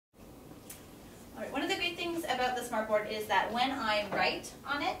smartboard is that when I write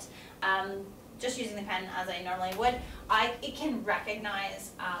on it, just using the pen as I normally would, it can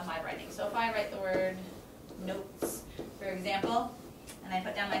recognize my writing. So if I write the word notes, for example, and I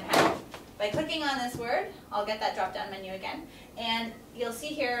put down my pen, by clicking on this word, I'll get that drop-down menu again, and you'll see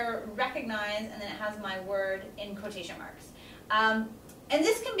here recognize, and then it has my word in quotation marks. And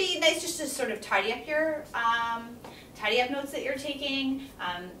this can be nice just to sort of tidy up your notes that you're taking.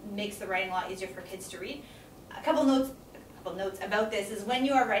 Makes the writing a lot easier for kids to read. A couple notes about this is when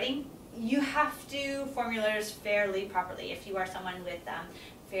you are writing, you have to form your letters fairly properly. If you are someone with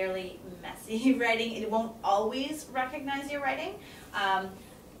fairly messy writing, it won't always recognize your writing.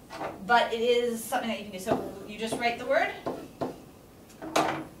 But it is something that you can do. So you just write the word,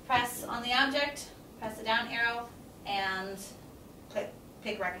 press on the object, press the down arrow, and click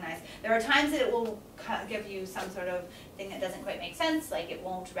recognize. There are times that it will give you some sort of thing that doesn't quite make sense, like it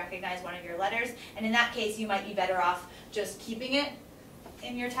won't recognize one of your letters, and in that case you might be better off just keeping it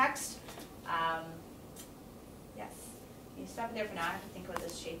in your text. Yes, you stop it there for now. I have to think about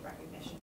this shape recognition.